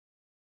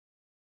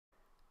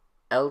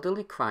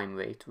Elderly Crime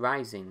Rate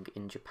Rising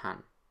in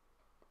Japan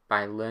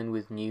by Learn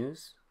With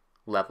News,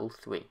 Level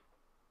 3.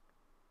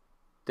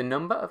 The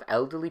number of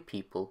elderly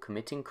people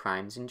committing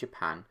crimes in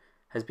Japan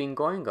has been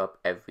going up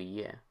every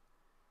year.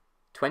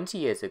 20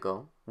 years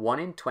ago, 1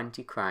 in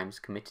 20 crimes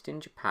committed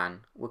in Japan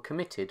were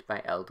committed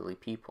by elderly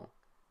people.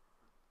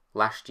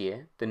 Last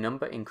year, the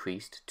number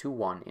increased to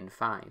 1 in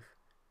 5.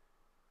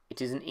 It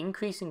is an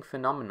increasing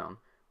phenomenon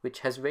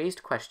which has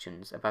raised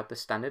questions about the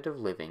standard of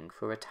living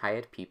for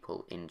retired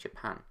people in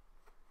Japan.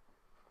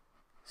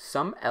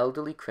 Some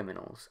elderly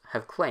criminals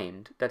have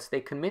claimed that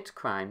they commit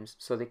crimes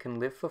so they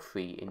can live for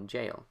free in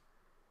jail.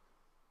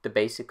 The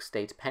basic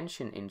state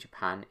pension in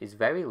Japan is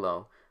very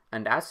low,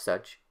 and as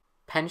such,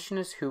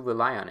 pensioners who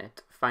rely on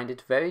it find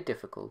it very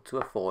difficult to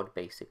afford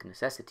basic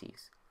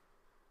necessities.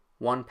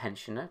 One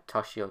pensioner,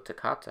 Toshio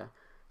Takata,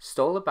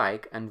 stole a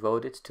bike and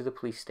rode it to the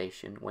police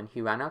station when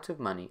he ran out of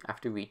money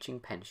after reaching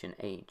pension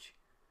age.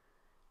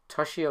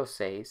 Toshio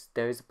says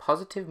there is a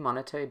positive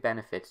monetary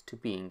benefit to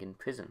being in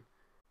prison.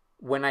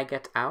 When I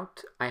get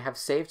out, I have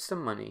saved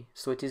some money,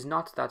 so it is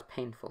not that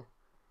painful.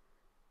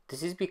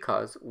 This is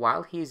because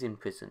while he is in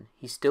prison,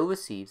 he still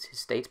receives his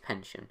state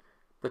pension,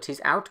 but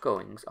his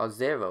outgoings are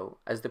zero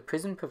as the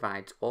prison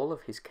provides all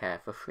of his care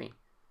for free.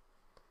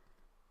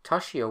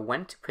 Toshio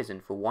went to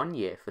prison for 1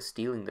 year for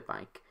stealing the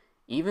bike,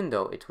 even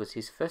though it was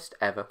his first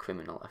ever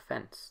criminal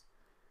offense.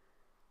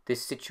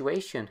 This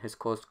situation has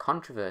caused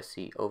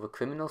controversy over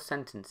criminal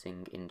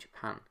sentencing in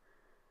Japan.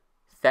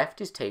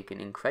 Theft is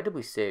taken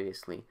incredibly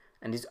seriously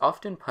and is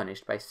often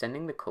punished by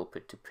sending the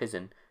culprit to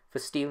prison for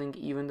stealing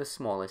even the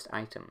smallest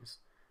items.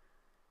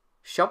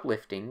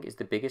 Shoplifting is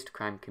the biggest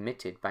crime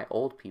committed by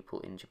old people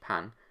in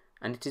Japan,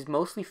 and it is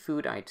mostly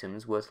food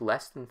items worth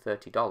less than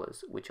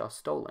 $30 which are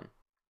stolen.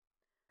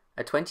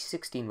 A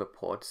 2016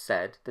 report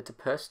said that a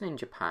person in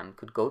Japan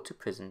could go to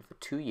prison for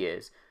 2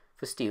 years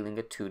for stealing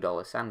a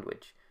 $2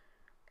 sandwich.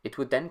 It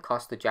would then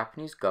cost the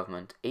Japanese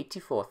government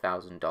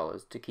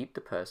 $84,000 to keep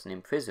the person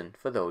in prison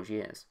for those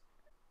years.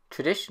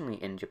 Traditionally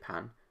in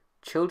Japan,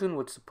 children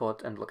would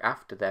support and look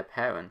after their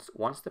parents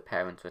once the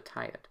parents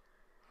retired.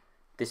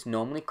 This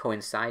normally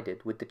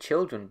coincided with the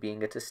children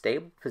being at a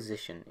stable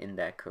position in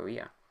their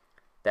career.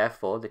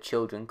 Therefore, the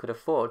children could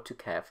afford to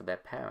care for their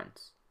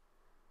parents.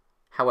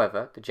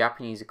 However, the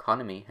Japanese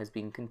economy has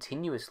been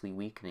continuously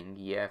weakening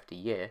year after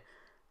year,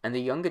 and the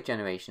younger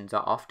generations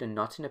are often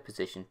not in a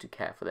position to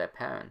care for their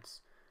parents.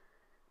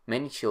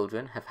 Many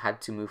children have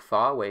had to move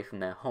far away from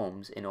their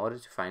homes in order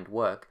to find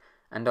work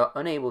and are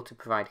unable to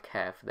provide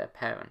care for their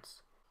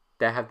parents.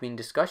 There have been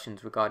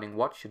discussions regarding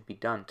what should be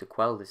done to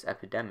quell this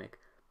epidemic,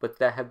 but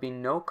there have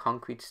been no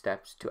concrete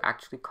steps to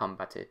actually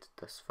combat it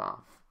thus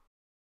far.